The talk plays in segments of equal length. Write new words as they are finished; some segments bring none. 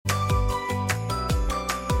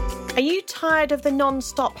Are you tired of the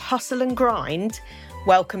non-stop hustle and grind?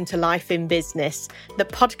 Welcome to Life in Business, the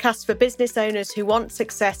podcast for business owners who want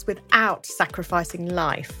success without sacrificing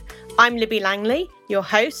life. I'm Libby Langley, your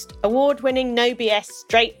host, award-winning no BS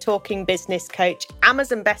straight-talking business coach,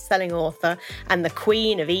 Amazon best-selling author, and the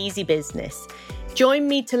queen of easy business. Join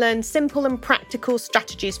me to learn simple and practical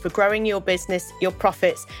strategies for growing your business, your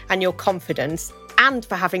profits, and your confidence, and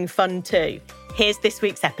for having fun too. Here's this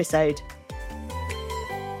week's episode.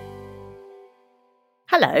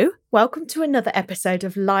 Hello, welcome to another episode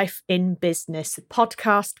of Life in Business, a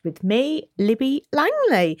podcast with me, Libby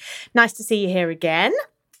Langley. Nice to see you here again.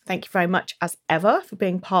 Thank you very much, as ever, for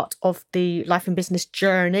being part of the Life in Business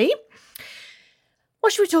journey.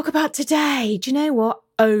 What should we talk about today? Do you know what?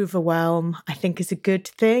 Overwhelm, I think, is a good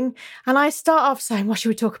thing. And I start off saying, what should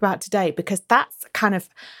we talk about today? Because that's kind of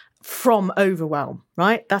from Overwhelm,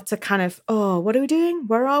 right? That's a kind of, oh, what are we doing?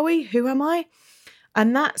 Where are we? Who am I?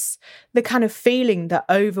 And that's the kind of feeling that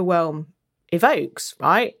overwhelm evokes,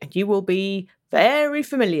 right? And you will be very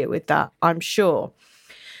familiar with that, I'm sure.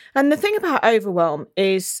 And the thing about overwhelm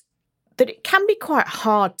is that it can be quite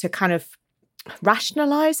hard to kind of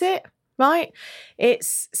rationalize it, right?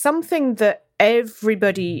 It's something that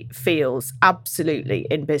everybody feels absolutely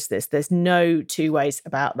in business. There's no two ways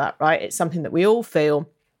about that, right? It's something that we all feel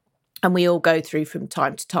and we all go through from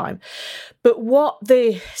time to time. But what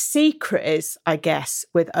the secret is, I guess,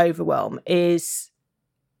 with overwhelm is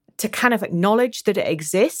to kind of acknowledge that it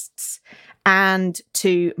exists and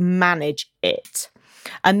to manage it.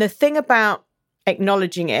 And the thing about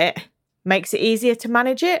acknowledging it makes it easier to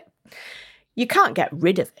manage it. You can't get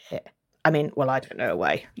rid of it. I mean, well, I don't know a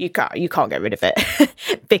way. You can't get rid of it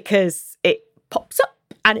because it pops up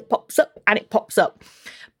and it pops up and it pops up.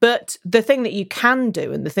 But the thing that you can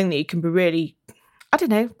do and the thing that you can be really, I don't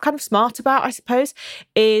know, kind of smart about, I suppose,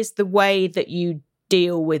 is the way that you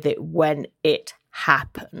deal with it when it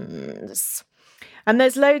happens. And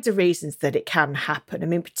there's loads of reasons that it can happen. I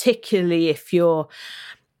mean, particularly if you're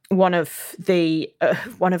one of my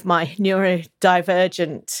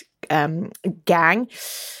neurodivergent gang,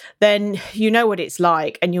 then you know what it's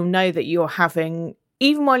like, and you'll know that you're having,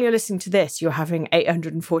 even while you're listening to this, you're having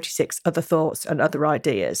 846 other thoughts and other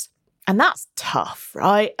ideas. And that's tough,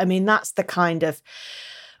 right? I mean, that's the kind of,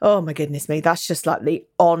 oh my goodness me, that's just like the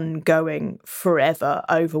ongoing forever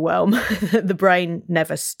overwhelm. The brain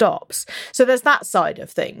never stops. So there's that side of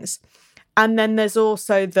things. And then there's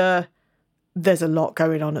also there's a lot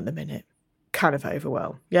going on at the minute, kind of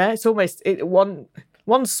overwhelm. Yeah, it's almost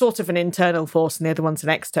one's sort of an internal force and the other one's an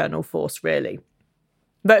external force, really.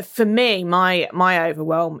 But for me, my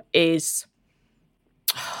overwhelm is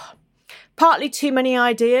partly too many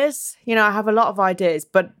ideas. You know, I have a lot of ideas,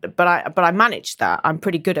 but I manage that. I'm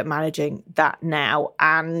pretty good at managing that now,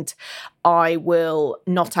 and I will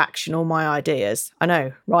not action all my ideas. I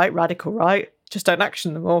know, right? Radical, right? Just don't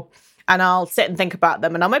action them all. And I'll sit and think about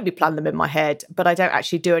them and I'll maybe plan them in my head, but I don't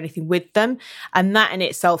actually do anything with them. And that in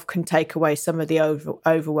itself can take away some of the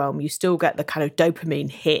overwhelm. You still get the kind of dopamine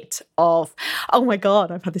hit of, oh my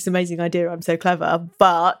God, I've had this amazing idea. I'm so clever,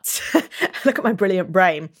 but look at my brilliant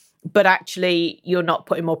brain. But actually, you're not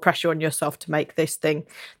putting more pressure on yourself to make this thing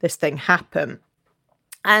happen.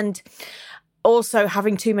 And also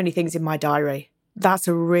having too many things in my diary. That's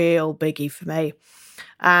a real biggie for me.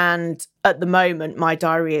 And at the moment, my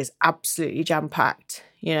diary is absolutely jam-packed.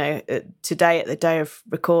 You know, today, at the day of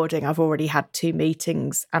recording, I've already had 2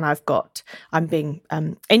 meetings and I'm being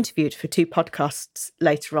interviewed for 2 podcasts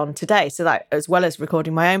later on today. So that, as well as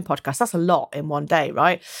recording my own podcast, that's a lot in one day,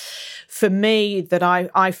 right? For me, that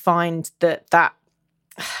I find that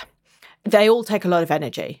they all take a lot of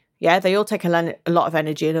energy. Yeah, they all take a lot of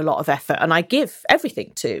energy and a lot of effort. And I give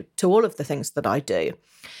everything to all of the things that I do.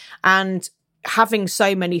 And having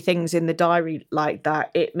so many things in the diary like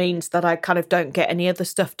that, it means that I kind of don't get any other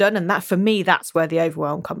stuff done. And that, for me, that's where the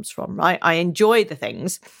overwhelm comes from, right? I enjoy the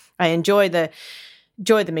things. I enjoy the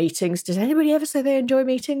meetings. Does anybody ever say they enjoy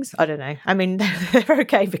meetings? I don't know. I mean, they're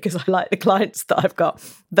okay because I like the clients that I've got.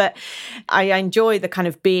 But I enjoy the kind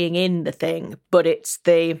of being in the thing, but it's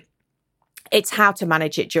how to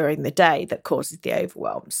manage it during the day that causes the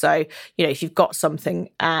overwhelm. So, you know, if you've got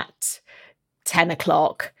something at 10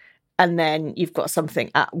 o'clock, and then you've got something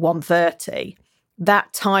at 1:30,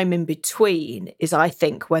 that time in between is, I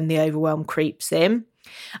think, when the overwhelm creeps in.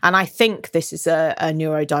 And I think this is a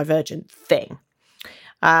neurodivergent thing.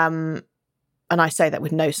 And I say that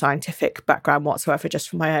with no scientific background whatsoever, just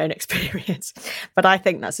from my own experience. But I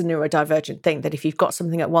think that's a neurodivergent thing, that if you've got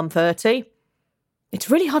something at 1:30, it's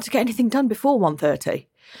really hard to get anything done before 1:30.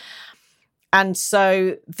 And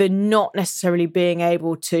so the not necessarily being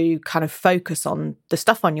able to kind of focus on the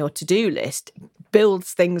stuff on your to-do list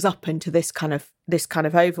builds things up into this kind of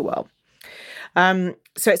overwhelm.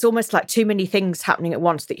 So it's almost like too many things happening at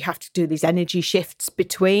once that you have to do these energy shifts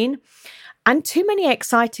between, and too many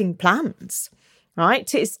exciting plans,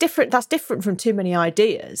 right? It's different. That's different from too many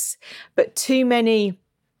ideas, but too many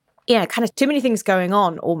things going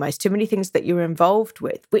on, almost too many things that you're involved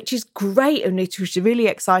with, which is great and which is really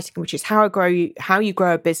exciting, which is how you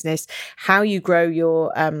grow a business, how you grow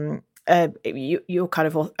your kind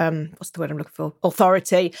of what's the word I'm looking for?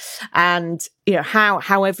 Authority, and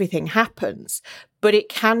how everything happens. But it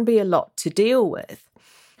can be a lot to deal with.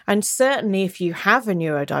 And certainly if you have a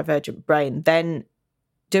neurodivergent brain, then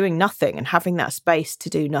doing nothing and having that space to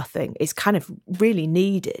do nothing is kind of really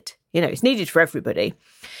needed. It's needed for everybody,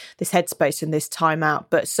 this headspace and this time out.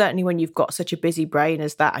 But certainly when you've got such a busy brain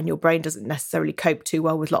as that, and your brain doesn't necessarily cope too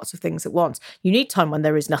well with lots of things at once, you need time when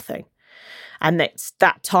there is nothing. And it's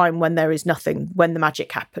that time when there is nothing, when the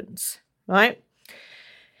magic happens, right?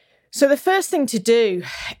 So the first thing to do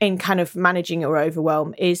in kind of managing your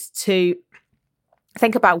overwhelm is to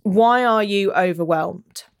think about, why are you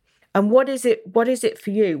overwhelmed? And what is it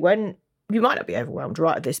for you? When you might not be overwhelmed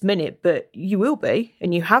right at this minute, but you will be,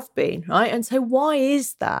 and you have been, right? And so why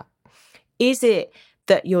is that? Is it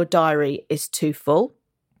that your diary is too full?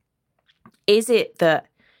 Is it that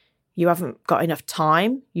you haven't got enough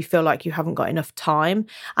time? You feel like you haven't got enough time?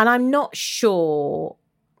 And I'm not sure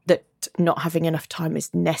that not having enough time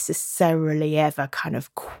is necessarily ever kind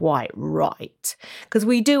of quite right, because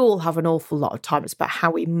we do all have an awful lot of time. It's about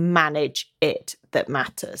how we manage it that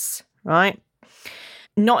matters, right?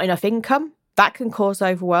 Not enough income, that can cause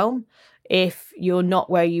overwhelm. If you're not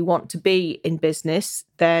where you want to be in business,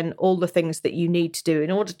 then all the things that you need to do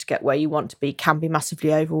in order to get where you want to be can be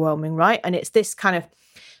massively overwhelming, right? And it's this kind of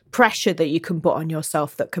pressure that you can put on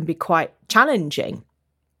yourself that can be quite challenging.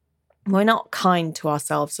 We're not kind to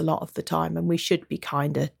ourselves a lot of the time, and we should be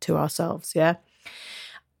kinder to ourselves, yeah?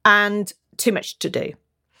 And too much to do.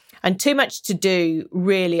 And too much to do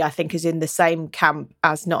really, I think, is in the same camp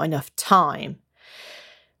as not enough time.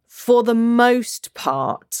 For the most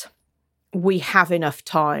part, we have enough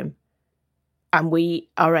time and we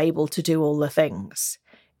are able to do all the things.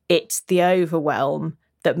 It's the overwhelm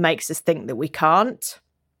that makes us think that we can't.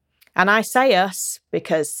 And I say us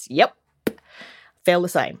because, feel the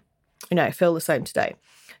same. Feel the same today.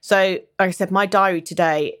 So, like I said, my diary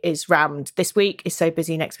today is rammed. This week is so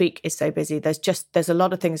busy. Next week is so busy. There's a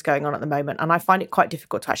lot of things going on at the moment. And I find it quite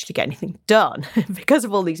difficult to actually get anything done because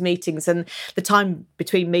of all these meetings and the time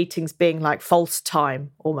between meetings being like false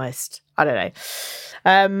time almost. I don't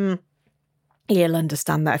know. You'll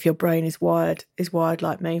understand that if your brain is wired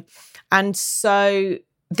like me. And so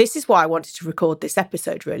this is why I wanted to record this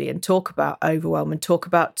episode really and talk about overwhelm and talk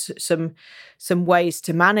about some ways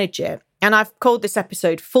to manage it. And I've called this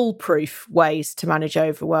episode Foolproof Ways to Manage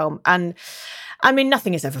Overwhelm. And I mean,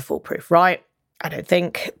 nothing is ever foolproof, right? I don't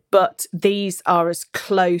think. But these are as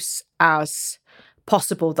close as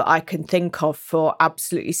possible that I can think of for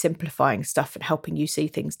absolutely simplifying stuff and helping you see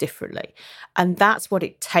things differently. And that's what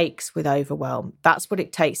it takes with overwhelm. That's what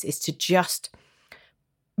it takes, is to just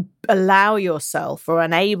allow yourself or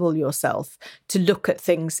enable yourself to look at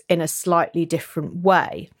things in a slightly different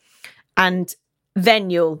way. And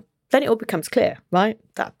then it all becomes clear, right?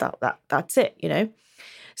 That's it,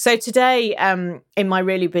 So today, in my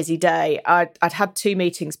really busy day, I'd had 2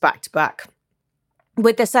 meetings back to back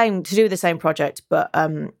to do the same project, but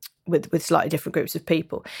with slightly different groups of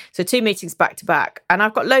people. So 2 meetings back to back, and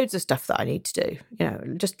I've got loads of stuff that I need to do,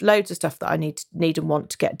 just loads of stuff that I need and want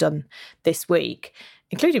to get done this week,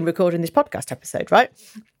 including recording this podcast episode, right?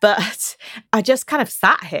 But I just kind of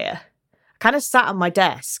sat on my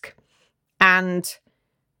desk, and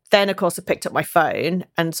then, of course, I picked up my phone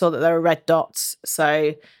and saw that there were red dots.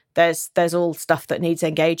 So there's all stuff that needs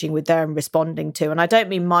engaging with there and responding to. And I don't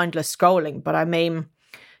mean mindless scrolling, but I mean,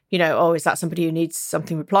 is that somebody who needs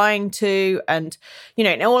something replying to? And,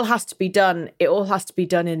 it all has to be done. It all has to be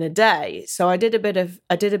done in a day. So I did a bit of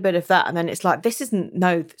that. And then it's like,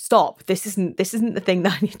 stop. This isn't the thing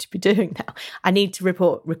that I need to be doing now. I need to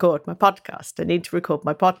record my podcast.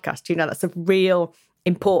 That's a real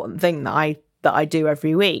important thing that I do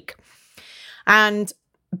every week.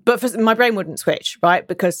 But my brain wouldn't switch, right?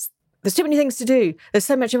 Because there's too many things to do. There's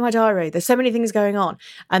so much in my diary. There's so many things going on.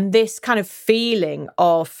 And this kind of feeling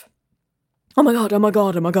of, oh my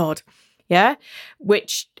God. Yeah.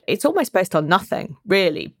 Which it's almost based on nothing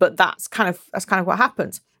really, but that's kind of what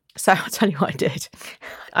happens. So I'll tell you what I did.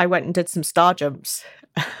 I went and did some star jumps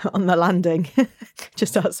on the landing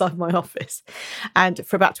just outside my office. And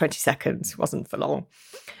for about 20 seconds, wasn't for long.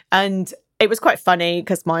 And it was quite funny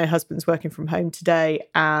because my husband's working from home today.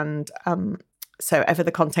 And so Ever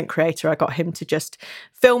the content creator, I got him to just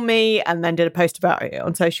film me and then did a post about it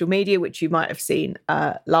on social media, which you might have seen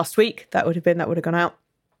last week. That would have gone out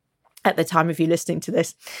at the time of you listening to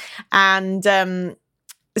this. And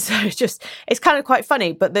so it's kind of quite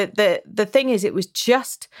funny. But the thing is, it was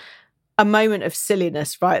just a moment of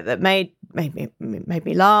silliness, right, that made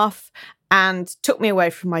me laugh and took me away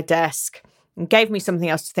from my desk and gave me something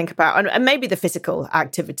else to think about. And maybe the physical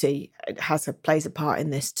activity plays a part in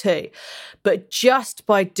this too. But just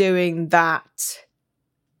by doing that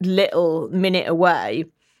little minute away,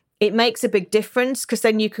 it makes a big difference, because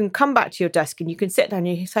then you can come back to your desk and you can sit down and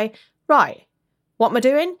you can say, right, what am I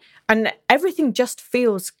doing? And everything just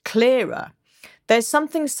feels clearer. There's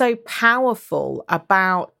something so powerful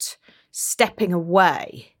about stepping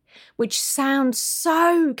away, which sounds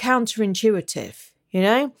so counterintuitive, you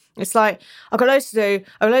know? It's like, I've got loads to do,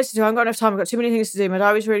 I haven't got enough time, I've got too many things to do, my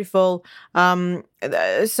diary's really full,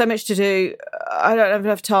 there's so much to do, I don't have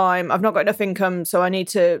enough time, I've not got enough income, so I need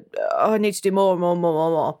to do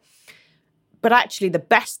more. But actually, the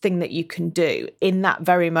best thing that you can do in that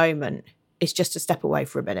very moment is just to step away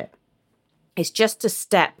for a minute. It's just to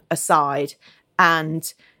step aside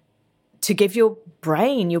and to give your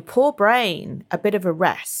poor brain, a bit of a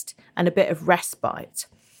rest and a bit of respite.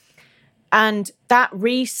 And that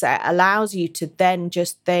reset allows you to then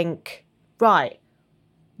just think, right,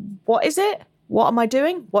 what is it? What am I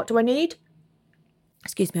doing? What do I need?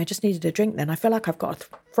 Excuse me, I just needed a drink then. I feel like I've got a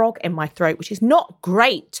frog in my throat, which is not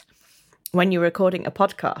great when you're recording a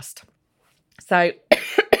podcast. So,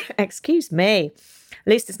 excuse me. At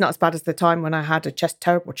least it's not as bad as the time when I had a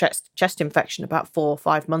terrible chest infection about 4 or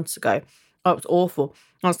 5 months ago. Oh, it was awful.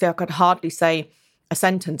 Honestly, I could hardly say a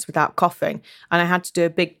sentence without coughing. And I had to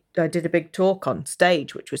did a big talk on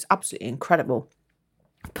stage, which was absolutely incredible.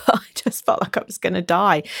 But I just felt like I was going to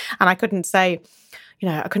die. And I couldn't say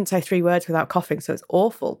 3 words without coughing. So it's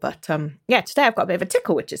awful. But today I've got a bit of a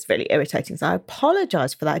tickle, which is really irritating. So I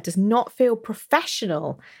apologise for that. It does not feel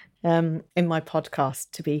professional in my podcast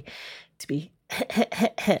to be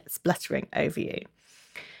spluttering over you.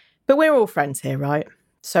 But we're all friends here, right?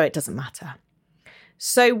 So it doesn't matter.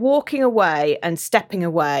 So walking away and stepping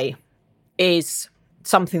away is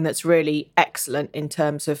something that's really excellent in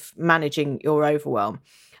terms of managing your overwhelm.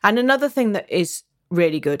 And another thing that is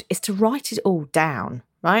really good is to write it all down,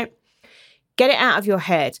 right? Get it out of your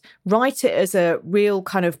head. Write it as a real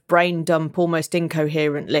kind of brain dump, almost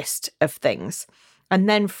incoherent list of things. And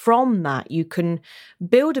then from that, you can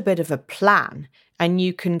build a bit of a plan and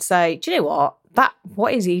you can say, do you know what?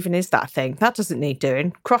 What is that thing? That doesn't need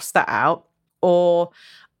doing. Cross that out. Or,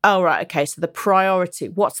 oh, right, okay, so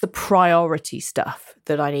what's the priority stuff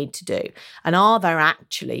that I need to do? And are there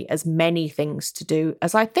actually as many things to do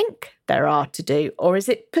as I think there are to do? Or is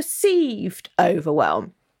it perceived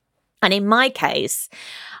overwhelm? And in my case,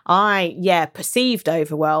 perceived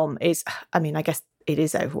overwhelm is, I guess it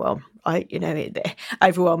is overwhelm.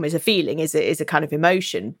 Overwhelm is a feeling, is a kind of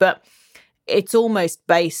emotion, but it's almost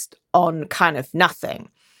based on kind of nothing.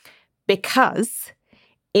 Because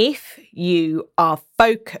if you are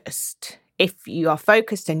focused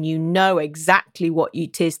and you know exactly what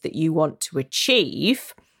it is that you want to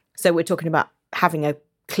achieve, so we're talking about having a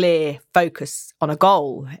clear focus on a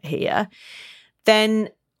goal here, then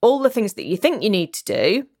all the things that you think you need to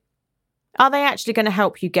do, are they actually going to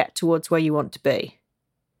help you get towards where you want to be?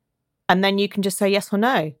 And then you can just say yes or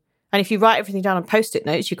no. And if you write everything down on Post-it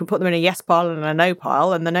notes, you can put them in a yes pile and a no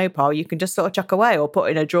pile. And the no pile you can just sort of chuck away or put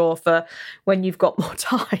in a drawer for when you've got more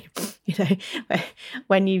time.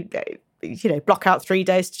 When you block out 3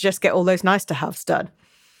 days to just get all those nice to haves done.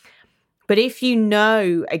 But if you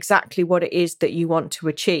know exactly what it is that you want to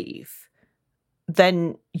achieve,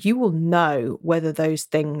 then you will know whether those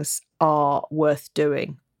things are worth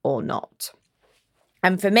doing or not.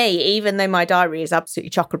 And for me, even though my diary is absolutely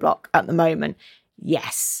chock-a-block at the moment,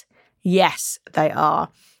 yes, they are.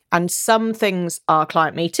 And some things are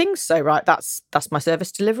client meetings. So, right, that's my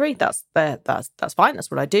service delivery. That's fine. That's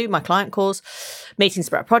what I do. My client calls, meetings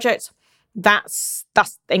about projects. That's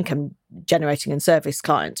income generating and service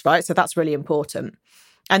clients, right? So that's really important.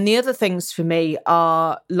 And the other things for me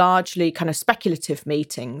are largely kind of speculative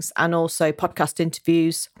meetings and also podcast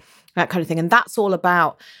interviews, that kind of thing. And that's all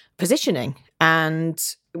about positioning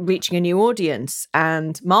and reaching a new audience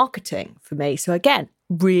and marketing for me. So again,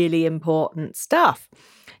 really important stuff.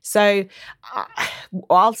 So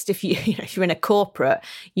whilst if you're in a corporate,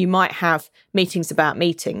 you might have meetings about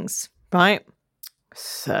meetings, right?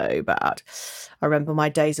 So bad. I remember my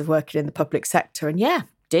days of working in the public sector and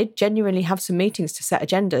did genuinely have some meetings to set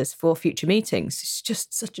agendas for future meetings. It's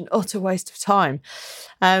just such an utter waste of time.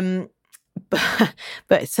 But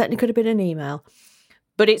it certainly could have been an email.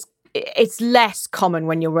 But it's less common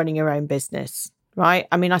when you're running your own business, right?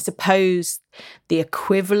 I mean, I suppose the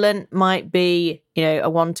equivalent might be, a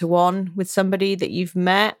one-to-one with somebody that you've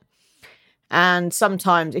met. And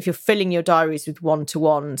sometimes if you're filling your diaries with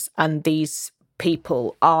one-to-ones and these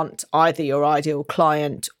people aren't either your ideal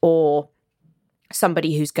client or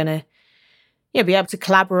somebody who's going to be able to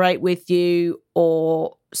collaborate with you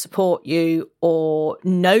or support you or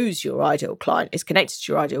knows your ideal client, is connected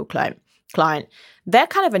to your ideal client, they're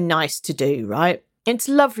kind of a nice to do, right? It's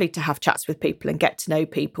lovely to have chats with people and get to know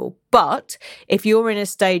people. But if you're in a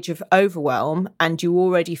stage of overwhelm and you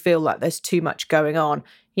already feel like there's too much going on,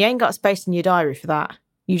 you ain't got space in your diary for that.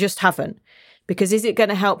 You just haven't. Because is it going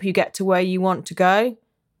to help you get to where you want to go?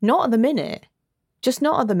 Not at the minute. Just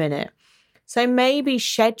not at the minute. So maybe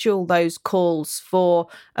schedule those calls for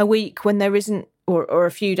a week when there isn't, or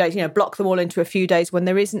a few days, block them all into a few days when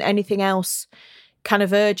there isn't anything else kind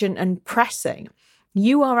of urgent and pressing.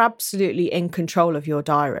 You are absolutely in control of your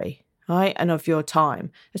diary, right? And of your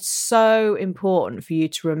time. It's so important for you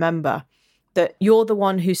to remember that you're the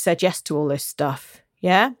one who said yes to all this stuff.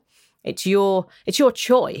 Yeah. It's your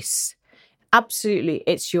choice. Absolutely.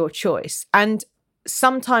 It's your choice. And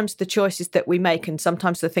sometimes the choices that we make and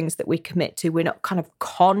sometimes the things that we commit to, we're not kind of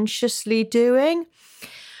consciously doing.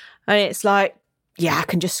 And it's like, I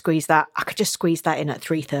can just squeeze that. I could just squeeze that in at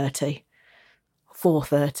 3:30,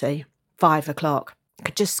 4:30, 5 o'clock. I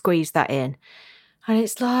could just squeeze that in. And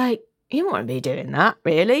it's like, you don't want to be doing that,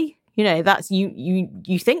 really. That's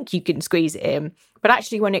you think you can squeeze it in, but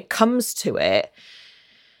actually when it comes to it,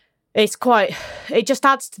 it just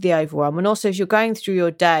adds to the overwhelm. And also, as you're going through your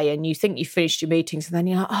day and you think you've finished your meetings and then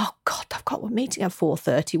you're like, oh God, I've got one meeting at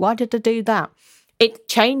 4:30. Why did I do that? It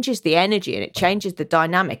changes the energy and it changes the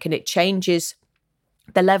dynamic and it changes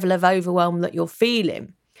the level of overwhelm that you're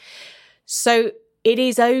feeling. So it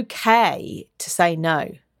is okay to say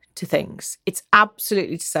no to things. It's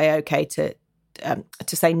absolutely to say okay to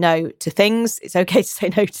say no to things. It's okay to say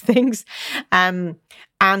no to things.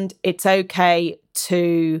 And it's okay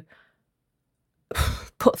to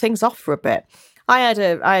put things off for a bit. I had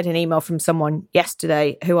an email from someone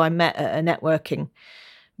yesterday who I met at a networking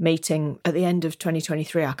meeting at the end of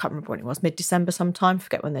 2023. I can't remember when it was, mid-December sometime. I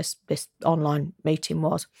forget when this online meeting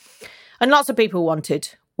was. And lots of people wanted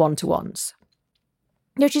one-to-ones,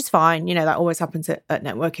 which is fine. That always happens at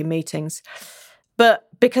networking meetings. But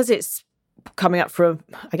because it's coming up for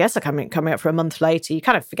a month later, you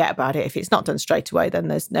kind of forget about it. If it's not done straight away, then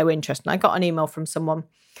there's no interest. And I got an email from someone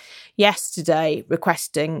yesterday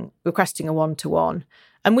requesting a one-to-one,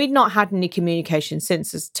 and we'd not had any communication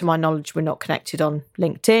since. As to my knowledge, we're not connected on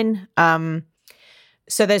LinkedIn,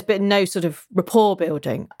 so there's been no sort of rapport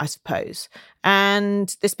building, I suppose.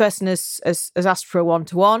 And this person has asked for a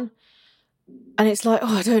one-to-one, and it's like,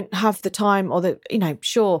 I don't have the time, or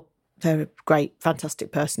sure, they're a great,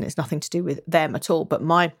 fantastic person. It's nothing to do with them at all. But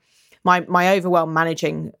my overwhelm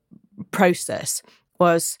managing process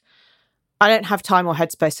was, I don't have time or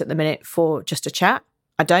headspace at the minute for just a chat.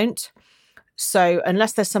 I don't. So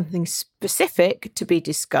unless there's something specific to be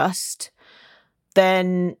discussed,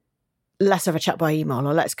 then let's have a chat by email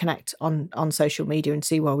or let's connect on social media and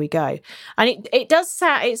see where we go. And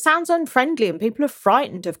it sounds unfriendly and people are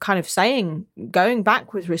frightened of kind of going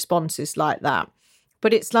back with responses like that.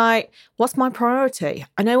 But it's like, what's my priority?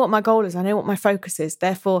 I know what my goal is. I know what my focus is.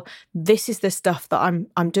 Therefore, this is the stuff that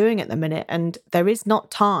I'm doing at the minute. And there is not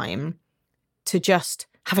time to just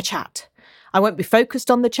have a chat. I won't be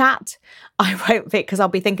focused on the chat. I won't be, because I'll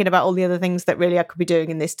be thinking about all the other things that really I could be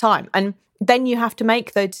doing in this time. And then you have to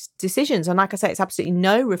make those decisions. And like I say, it's absolutely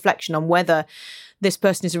no reflection on whether this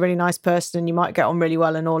person is a really nice person and you might get on really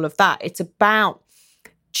well and all of that. It's about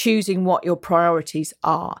choosing what your priorities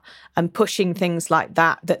are and pushing things like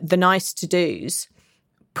that the nice to-dos,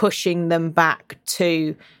 pushing them back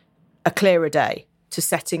to a clearer day, to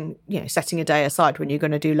setting a day aside when you're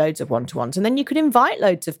going to do loads of one-to-ones. And then you could invite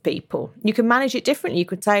loads of people. You can manage it differently. You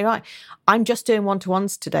could say, right, I'm just doing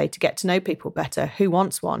one-to-ones today to get to know people better. Who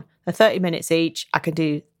wants one? They're 30 minutes each. I can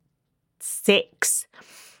do 6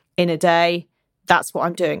 in a day. That's what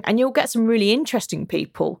I'm doing. And you'll get some really interesting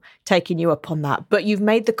people taking you up on that. But you've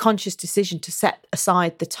made the conscious decision to set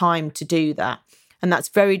aside the time to do that. And that's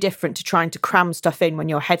very different to trying to cram stuff in when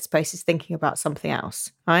your headspace is thinking about something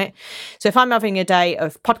else, right? So if I'm having a day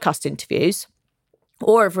of podcast interviews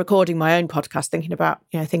or of recording my own podcast, thinking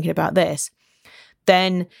about this,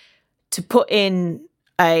 then to put in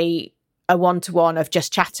a a one-to-one of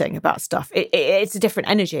just chatting about stuff. It's a different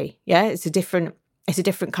energy. Yeah. It's a different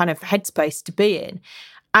kind of headspace to be in.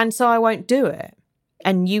 And so I won't do it.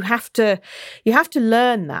 And you have to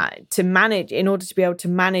learn that to manage, in order to be able to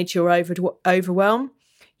manage your overwhelm.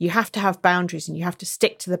 You have to have boundaries, and you have to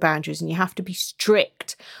stick to the boundaries, and you have to be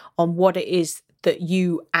strict on what it is that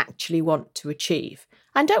you actually want to achieve.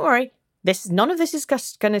 And don't worry, none of this is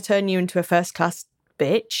just going to turn you into a first-class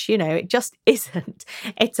bitch. It just isn't.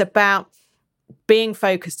 It's about being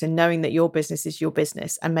focused and knowing that your business is your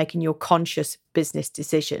business and making your conscious business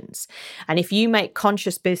decisions. And if you make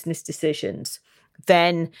conscious business decisions,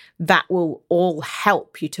 then that will all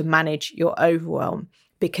help you to manage your overwhelm,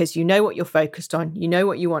 because you know what you're focused on, you know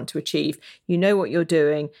what you want to achieve, you know what you're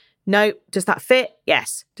doing. No, does that fit?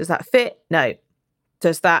 Yes. Does that fit? No.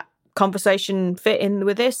 Does that conversation fit in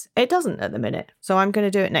with this? It doesn't at the minute. So I'm going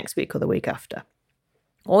to do it next week or the week after.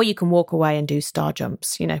 Or you can walk away and do star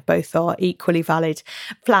jumps. Both are equally valid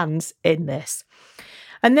plans in this.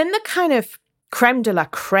 And then the kind of creme de la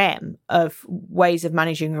creme of ways of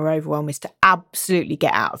managing your overwhelm is to absolutely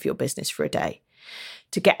get out of your business for a day.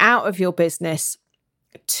 To get out of your business,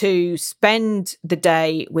 to spend the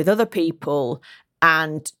day with other people,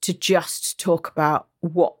 and to just talk about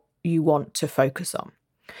what you want to focus on.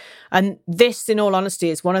 And this, in all honesty,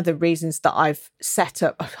 is one of the reasons that I've set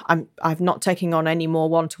up. I've not taken on any more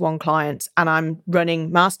one-to-one clients, and I'm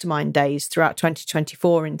running mastermind days throughout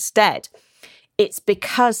 2024 instead. It's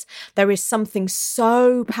because there is something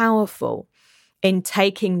so powerful in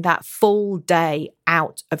taking that full day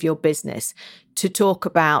out of your business to talk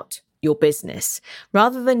about your business,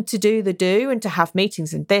 rather than to do and to have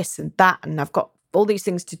meetings and this and that. And I've got all these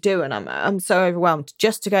things to do, and I'm so overwhelmed,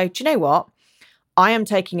 just to go, do you know what? I am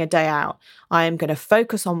taking a day out. I am going to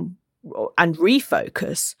focus on and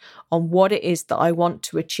refocus on what it is that I want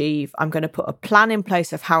to achieve. I'm going to put a plan in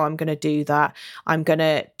place of how I'm going to do that. I'm going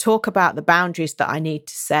to talk about the boundaries that I need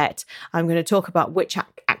to set. I'm going to talk about which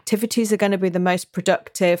activities are going to be the most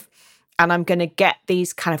productive. And I'm going to get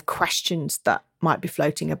these kind of questions that might be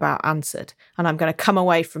floating about answered. And I'm going to come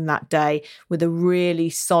away from that day with a really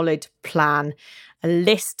solid plan, a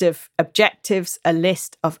list of objectives, a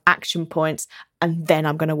list of action points, and then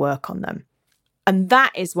I'm going to work on them. And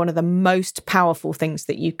that is one of the most powerful things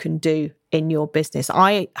that you can do in your business.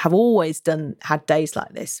 I have always had days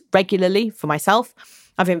like this regularly for myself.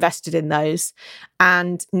 I've invested in those,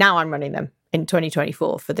 and now I'm running them in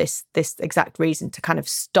 2024 for this exact reason, to kind of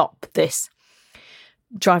stop this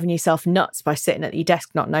driving yourself nuts by sitting at your desk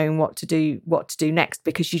not knowing what to do next,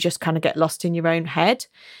 because you just kind of get lost in your own head.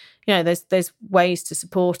 There's ways to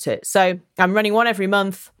support it. So I'm running one every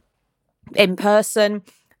month in person.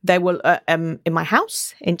 They will in my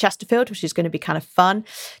house in Chesterfield, which is going to be kind of fun.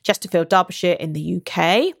 Chesterfield, Derbyshire in the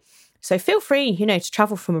UK. So feel free, to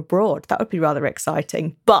travel from abroad. That would be rather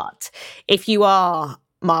exciting. But if you are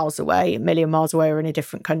miles away, a million miles away, or in a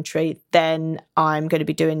different country, then I'm going to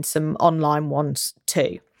be doing some online ones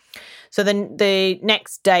too. So then the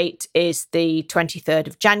next date is the 23rd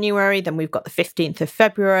of January. Then we've got the 15th of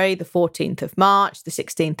February, the 14th of March, the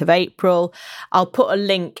 16th of April. I'll put a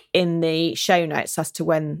link in the show notes as to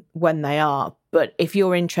when they are. But if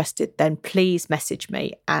you're interested, then please message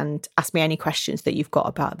me and ask me any questions that you've got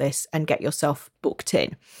about this, and get yourself booked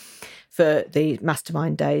in for the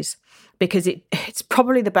mastermind days, because it's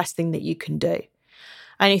probably the best thing that you can do.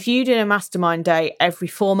 And if you did a mastermind day every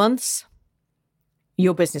 4 months,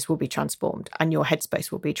 your business will be transformed and your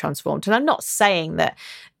headspace will be transformed. And I'm not saying that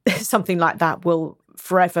something like that will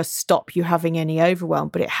forever stop you having any overwhelm,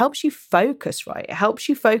 but it helps you focus, right? It helps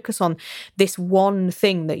you focus on this one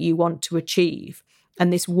thing that you want to achieve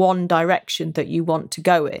and this one direction that you want to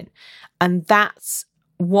go in. And that's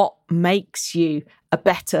what makes you a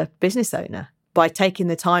better business owner, by taking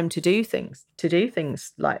the time to do things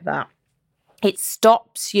like that. It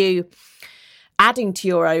stops you adding to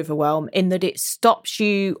your overwhelm, in that it stops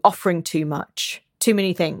you offering too much, too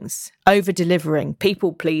many things, over-delivering,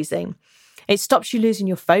 people-pleasing. It stops you losing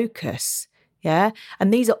your focus, yeah?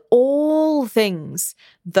 And these are all things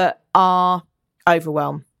that are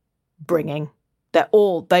overwhelm bringing. They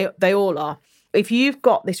all are. If you've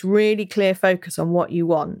got this really clear focus on what you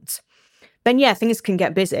want, then yeah, things can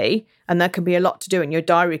get busy and there can be a lot to do, and your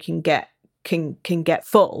diary can get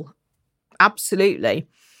full. Absolutely.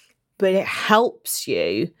 But it helps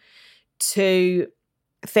you to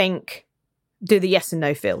do the yes and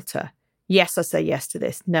no filter. Yes, I say yes to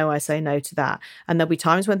this. No, I say no to that. And there'll be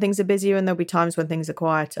times when things are busier and there'll be times when things are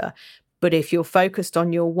quieter. But if you're focused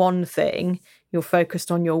on your one thing, you're focused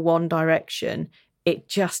on your one direction, it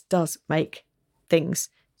just does make things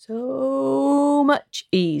so much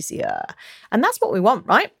easier. And that's what we want,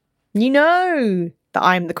 right? You know that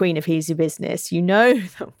I'm the queen of easy business. You know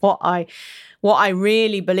that what I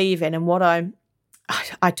really believe in and what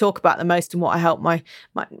I talk about the most and what I help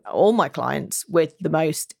all my clients with the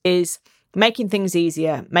most is making things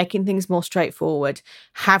easier, making things more straightforward,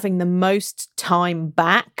 having the most time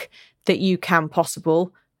back that you can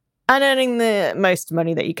possible, and earning the most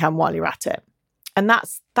money that you can while you're at it. And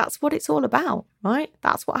that's what it's all about, right?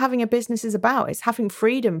 That's what having a business is about. It's having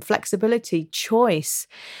freedom, flexibility, choice,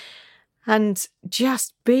 and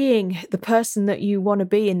just being the person that you want to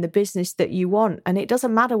be in the business that you want. And it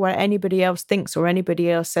doesn't matter what anybody else thinks or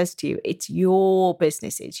anybody else says to you. It's your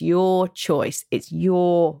business. It's your choice. It's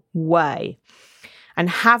your way. And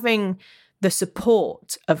having the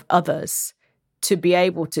support of others to be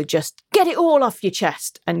able to just get it all off your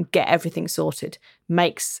chest and get everything sorted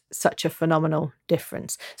makes such a phenomenal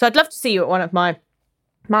difference. So I'd love to see you at one of my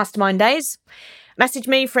mastermind days. Message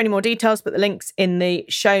me for any more details, but the link's in the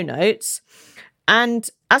show notes. And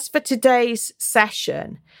as for today's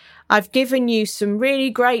session, I've given you some really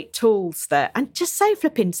great tools there, and just so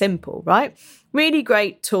flipping simple, right? Really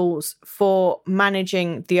great tools for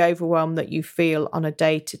managing the overwhelm that you feel on a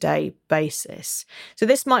day-to-day basis. So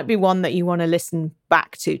this might be one that you want to listen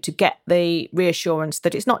back to get the reassurance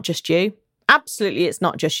that it's not just you. Absolutely, it's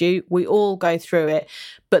not just you. We all go through it,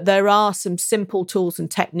 but there are some simple tools and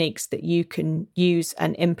techniques that you can use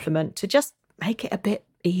and implement to just make it a bit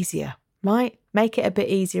easier, right? Make it a bit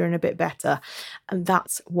easier and a bit better. And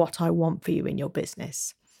that's what I want for you in your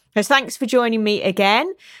business. So thanks for joining me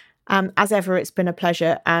again. As ever, it's been a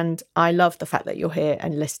pleasure, and I love the fact that you're here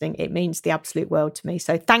and listening. It means the absolute world to me.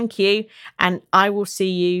 So thank you, and I will see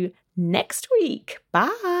you next week.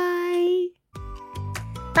 Bye.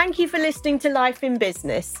 Thank you for listening to Life in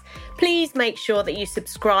Business. Please make sure that you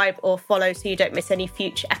subscribe or follow so you don't miss any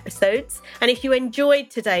future episodes. And if you enjoyed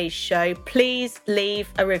today's show, please leave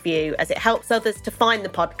a review, as it helps others to find the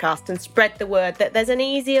podcast and spread the word that there's an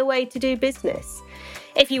easier way to do business.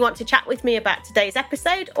 If you want to chat with me about today's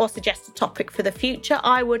episode or suggest a topic for the future,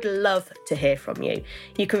 I would love to hear from you.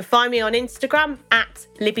 You can find me on Instagram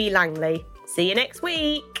 @Libby Langley. See you next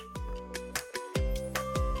week.